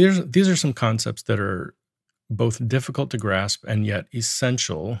 So these are some concepts that are both difficult to grasp and yet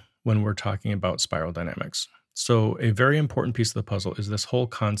essential when we're talking about spiral dynamics. So a very important piece of the puzzle is this whole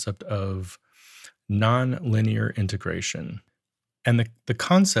concept of nonlinear integration. And the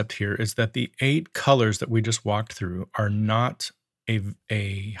concept here is that the 8 colors that we just walked through are not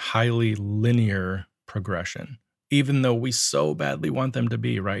a highly linear progression, even though we so badly want them to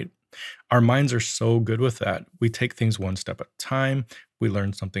be, right? Our minds are so good with that. We take things one step at a time. We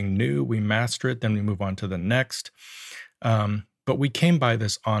learn something new, we master it, then we move on to the next. But we came by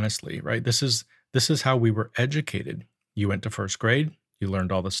this honestly, right? This is how we were educated. You went to first grade, you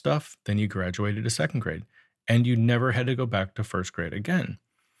learned all the stuff, then you graduated to second grade, and you never had to go back to first grade again.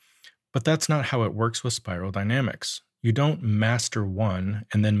 But that's not how it works with spiral dynamics. You don't master one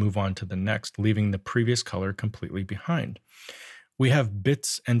and then move on to the next, leaving the previous color completely behind. We have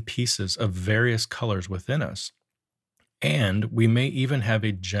bits and pieces of various colors within us. And we may even have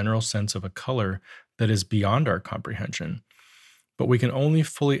a general sense of a color that is beyond our comprehension. But we can only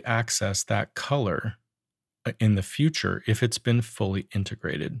fully access that color in the future if it's been fully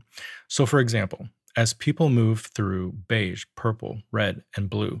integrated. So, for example, as people move through beige, purple, red, and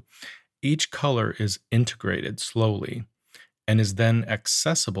blue, each color is integrated slowly and is then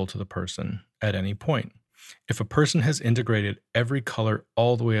accessible to the person at any point. If a person has integrated every color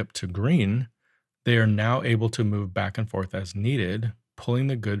all the way up to green, they are now able to move back and forth as needed, pulling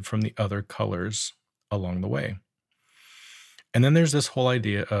the good from the other colors along the way. And then there's this whole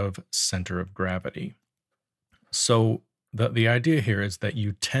idea of center of gravity. So The idea here is that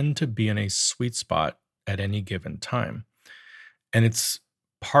you tend to be in a sweet spot at any given time. And it's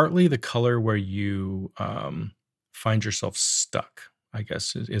partly the color where you find yourself stuck, I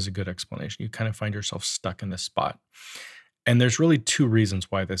guess is a good explanation. You kind of find yourself stuck in this spot. And there's really two reasons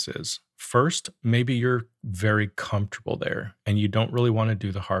why this is. First, maybe you're very comfortable there and you don't really want to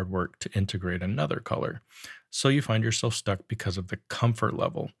do the hard work to integrate another color. So you find yourself stuck because of the comfort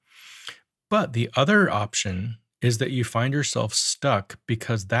level. But the other option is that you find yourself stuck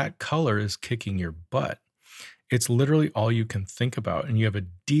because that color is kicking your butt. It's literally all you can think about, and you have a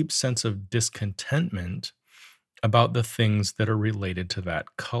deep sense of discontentment about the things that are related to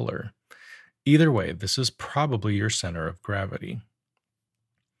that color. Either way, this is probably your center of gravity.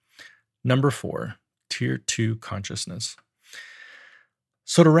 Number 4, tier 2 consciousness.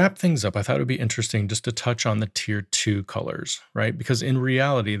 So to wrap things up, I thought it would be interesting just to touch on the tier 2 colors, right? Because in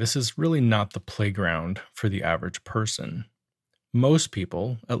reality, this is really not the playground for the average person. Most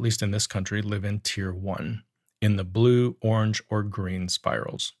people, at least in this country, live in tier 1, in the blue, orange, or green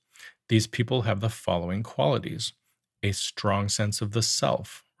spirals. These people have the following qualities: a strong sense of the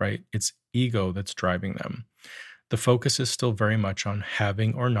self, right? It's ego that's driving them. The focus is still very much on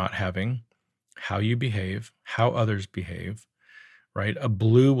having or not having, how you behave, how others behave, right? A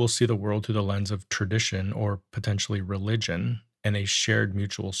blue will see the world through the lens of tradition or potentially religion and a shared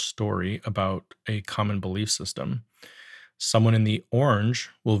mutual story about a common belief system. Someone in the orange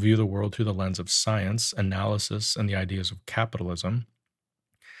will view the world through the lens of science, analysis, and the ideas of capitalism.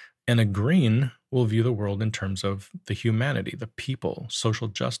 And a green will view the world in terms of the humanity, the people, social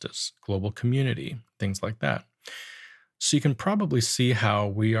justice, global community, things like that. So you can probably see how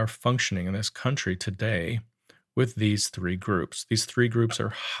we are functioning in this country today with these three groups. These three groups are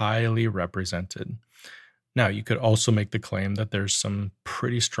highly represented. Now, you could also make the claim that there's some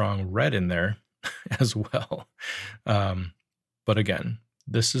pretty strong red in there as well. But again,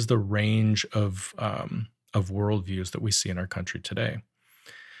 this is the range of worldviews that we see in our country today.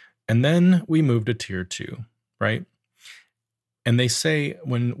 And then we move to tier 2, right? And they say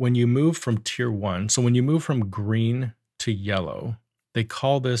when you move from tier 1, so when you move from green to yellow, they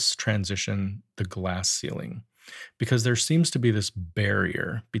call this transition the glass ceiling, because there seems to be this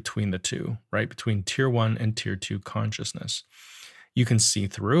barrier between the two, right? Between tier 1 and tier 2 consciousness. You can see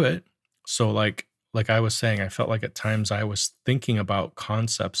through it. So like I was saying, I felt like at times I was thinking about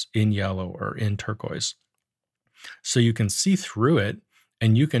concepts in yellow or in turquoise. So you can see through it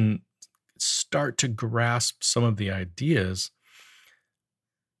and you can start to grasp some of the ideas.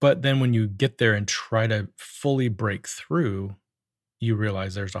 But then when you get there and try to fully break through, you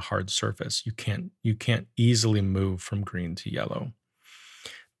realize there's a hard surface. You can't easily move from green to yellow.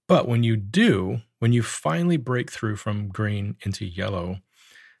 But when you do, when you finally break through from green into yellow,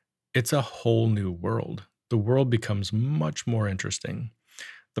 it's a whole new world. The world becomes much more interesting.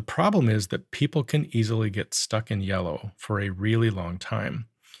 The problem is that people can easily get stuck in yellow for a really long time.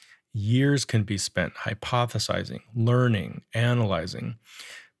 Years can be spent hypothesizing, learning, analyzing,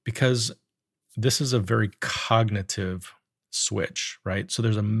 because this is a very cognitive switch, right? So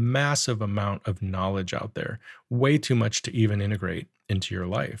there's a massive amount of knowledge out there, way too much to even integrate into your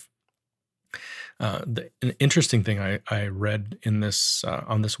life. An interesting thing I read in this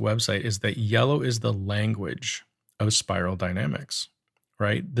on this website is that yellow is the language of spiral dynamics,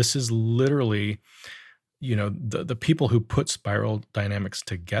 right? This is literally, the people who put spiral dynamics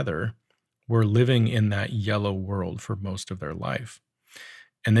together were living in that yellow world for most of their life.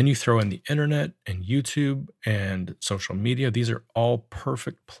 And then you throw in the internet and YouTube and social media. These are all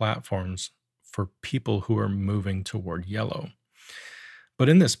perfect platforms for people who are moving toward yellow. But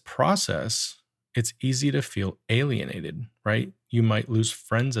in this process, it's easy to feel alienated, right? You might lose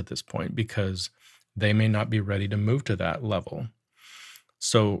friends at this point because they may not be ready to move to that level.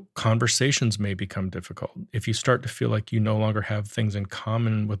 So conversations may become difficult. If you start to feel like you no longer have things in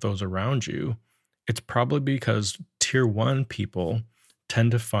common with those around you, it's probably because tier 1 people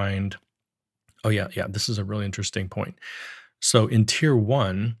tend to find, this is a really interesting point. So in tier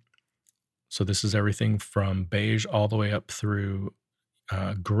 1, so this is everything from beige all the way up through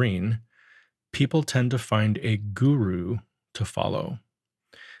green, people tend to find a guru to follow.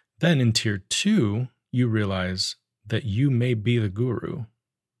 Then in tier 2, you realize that you may be the guru.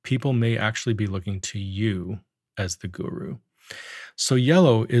 People may actually be looking to you as the guru. So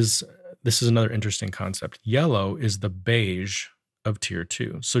this is another interesting concept. Yellow is the beige of tier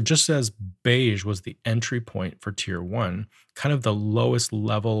 2. So just as beige was the entry point for tier 1, kind of the lowest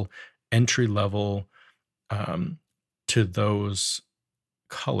level, entry level to those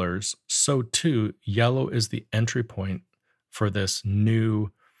colors, so too yellow is the entry point for this new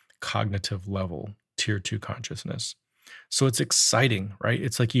cognitive level, tier 2 consciousness. So it's exciting, right?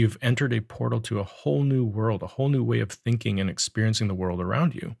 It's like you've entered a portal to a whole new world, a whole new way of thinking and experiencing the world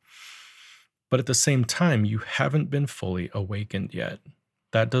around you. But at the same time, you haven't been fully awakened yet.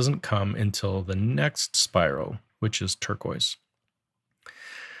 That doesn't come until the next spiral, which is turquoise.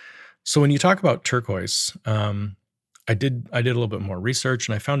 So when you talk about turquoise, I did a little bit more research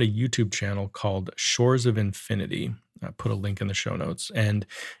and I found a YouTube channel called Shores of Infinity. I put a link in the show notes. And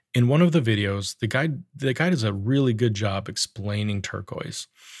in one of the videos, the guy does a really good job explaining turquoise.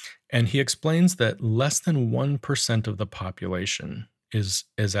 And he explains that less than 1% of the population is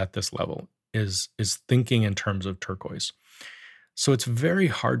at this level, is thinking in terms of turquoise. So it's very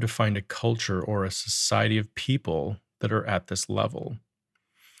hard to find a culture or a society of people that are at this level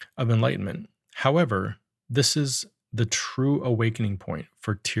of enlightenment. However, this is the true awakening point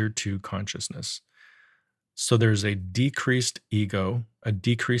for tier 2 consciousness. So there's a decreased ego, a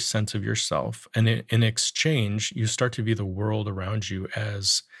decreased sense of yourself, and in exchange, you start to view the world around you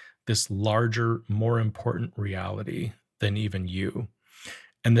as this larger, more important reality than even you.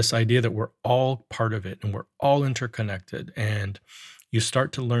 And this idea that we're all part of it and we're all interconnected. And you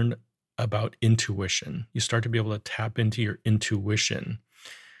start to learn about intuition. You start to be able to tap into your intuition.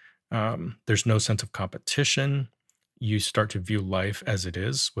 There's no sense of competition. You start to view life as it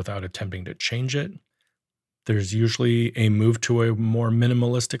is without attempting to change it. There's usually a move to a more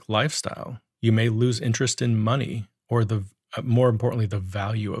minimalistic lifestyle. You may lose interest in money or more importantly, the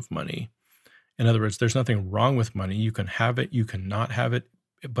value of money. In other words, there's nothing wrong with money. You can have it, you can not have it,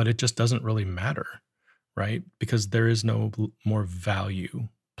 but it just doesn't really matter, right? Because there is no more value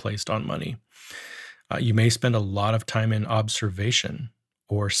placed on money. You may spend a lot of time in observation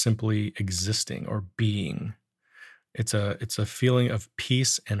or simply existing or being. It's a feeling of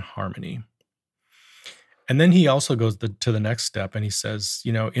peace and harmony. And then he also goes to the next step and he says,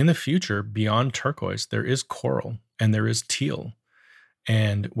 in the future, beyond turquoise, there is coral and there is teal.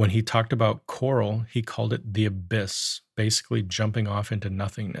 And when he talked about coral, he called it the abyss, basically jumping off into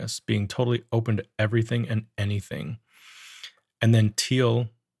nothingness, being totally open to everything and anything. And then teal,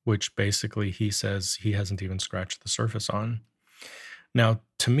 which basically he says he hasn't even scratched the surface on. Now,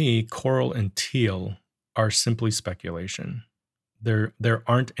 to me, coral and teal are simply speculation. There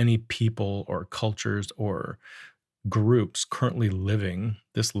aren't any people or cultures or groups currently living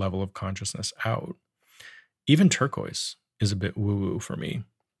this level of consciousness out. Even turquoise is a bit woo-woo for me,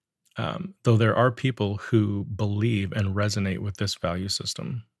 though there are people who believe and resonate with this value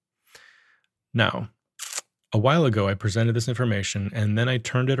system. Now, a while ago, I presented this information and then I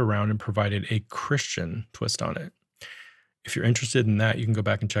turned it around and provided a Christian twist on it. If you're interested in that, you can go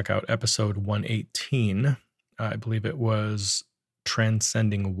back and check out episode 118. I believe it was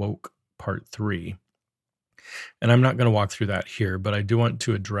Transcending Woke Part 3. And I'm not going to walk through that here, but I do want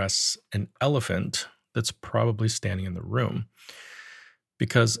to address an elephant that's probably standing in the room.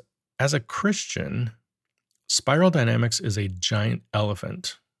 Because as a Christian, spiral dynamics is a giant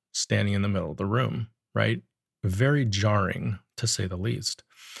elephant standing in the middle of the room, right? Very jarring, to say the least.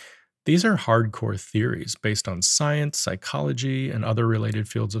 These are hardcore theories based on science, psychology, and other related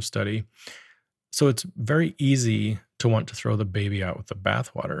fields of study. So it's very easy to want to throw the baby out with the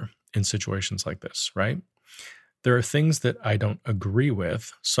bathwater in situations like this, right? There are things that I don't agree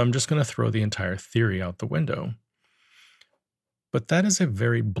with, so I'm just going to throw the entire theory out the window. But that is a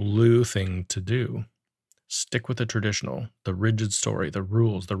very blue thing to do. Stick with the traditional, the rigid story, the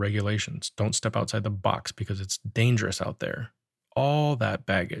rules, the regulations. Don't step outside the box because it's dangerous out there. All that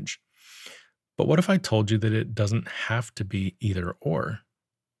baggage. But what if I told you that it doesn't have to be either or?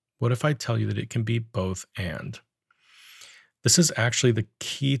 What if I tell you that it can be both and? This is actually the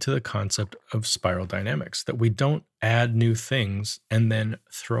key to the concept of spiral dynamics, that we don't add new things and then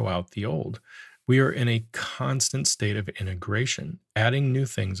throw out the old. We are in a constant state of integration, adding new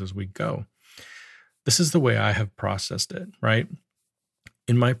things as we go. This is the way I have processed it, right?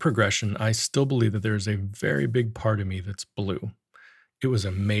 In my progression, I still believe that there is a very big part of me that's blue. It was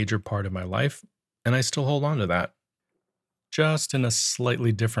a major part of my life, and I still hold on to that, just in a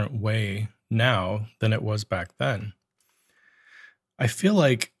slightly different way now than it was back then. I feel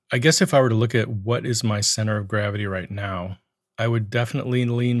like, I guess if I were to look at what is my center of gravity right now, I would definitely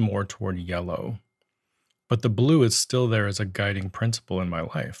lean more toward yellow. But the blue is still there as a guiding principle in my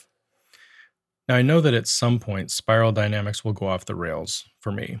life. Now, I know that at some point, spiral dynamics will go off the rails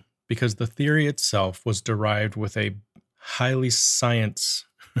for me, because the theory itself was derived with a highly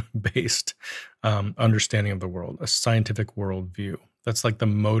science-based understanding of the world, a scientific worldview. That's like the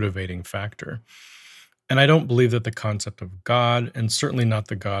motivating factor. And I don't believe that the concept of God, and certainly not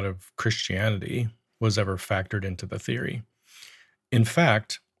the God of Christianity, was ever factored into the theory. In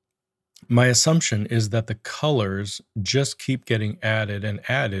fact, My assumption is that the colors just keep getting added and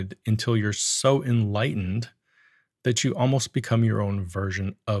added until you're so enlightened that you almost become your own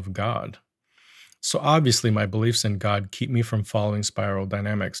version of God. So obviously, my beliefs in God keep me from following spiral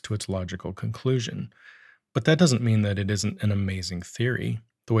dynamics to its logical conclusion. But that doesn't mean that it isn't an amazing theory.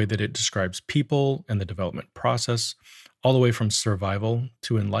 The way that it describes people and the development process, all the way from survival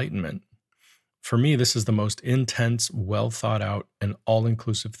to enlightenment. For me, this is the most intense, well thought out, and all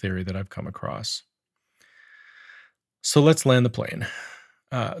inclusive theory that I've come across. So let's land the plane.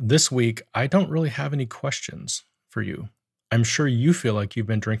 This week, I don't really have any questions for you. I'm sure you feel like you've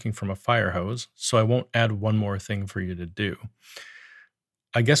been drinking from a fire hose, so I won't add one more thing for you to do.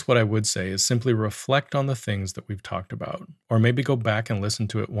 I guess what I would say is simply reflect on the things that we've talked about, or maybe go back and listen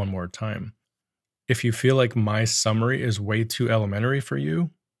to it one more time. If you feel like my summary is way too elementary for you,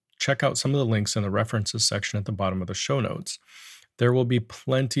 check out some of the links in the references section at the bottom of the show notes. There will be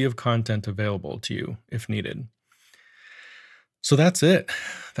plenty of content available to you if needed. So that's it.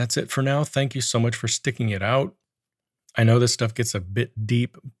 That's it for now. Thank you so much for sticking it out. I know this stuff gets a bit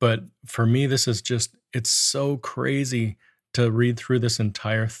deep, but for me, it's so crazy to read through this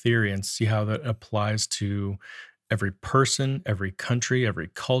entire theory and see how that applies to every person, every country, every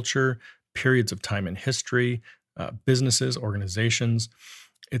culture, periods of time in history, businesses, organizations.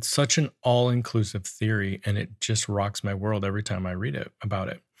 It's such an all-inclusive theory, and it just rocks my world every time I read it about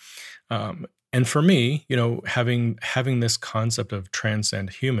it. And for me, having this concept of transcend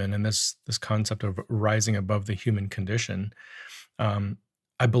human and this concept of rising above the human condition,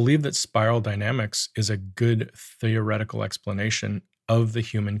 I believe that spiral dynamics is a good theoretical explanation of the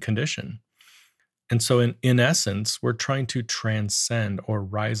human condition. And so in essence, we're trying to transcend or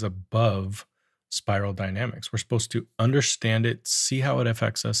rise above spiral dynamics. We're supposed to understand it, see how it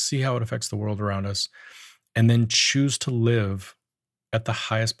affects us, see how it affects the world around us, and then choose to live at the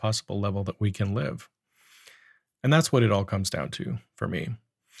highest possible level that we can live. And that's what it all comes down to for me.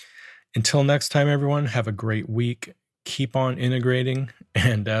 Until next time, everyone, have a great week. Keep on integrating,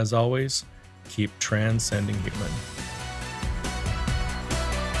 and as always, keep transcending human.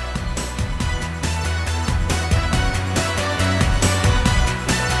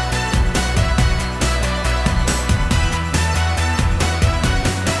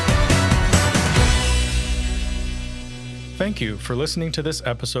 Thank you for listening to this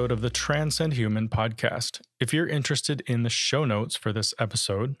episode of the Transcend Human podcast. If you're interested in the show notes for this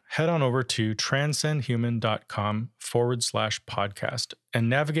episode, head on over to transcendhuman.com/podcast and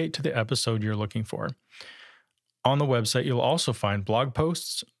navigate to the episode you're looking for. On the website, you'll also find blog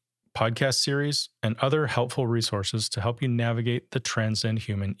posts, podcast series, and other helpful resources to help you navigate the Transcend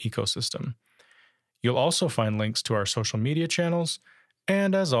Human ecosystem. You'll also find links to our social media channels.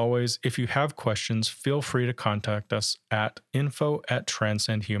 And as always, if you have questions, feel free to contact us at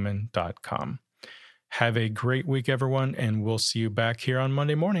info@transcendhuman.com. Have a great week, everyone, and we'll see you back here on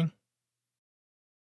Monday morning.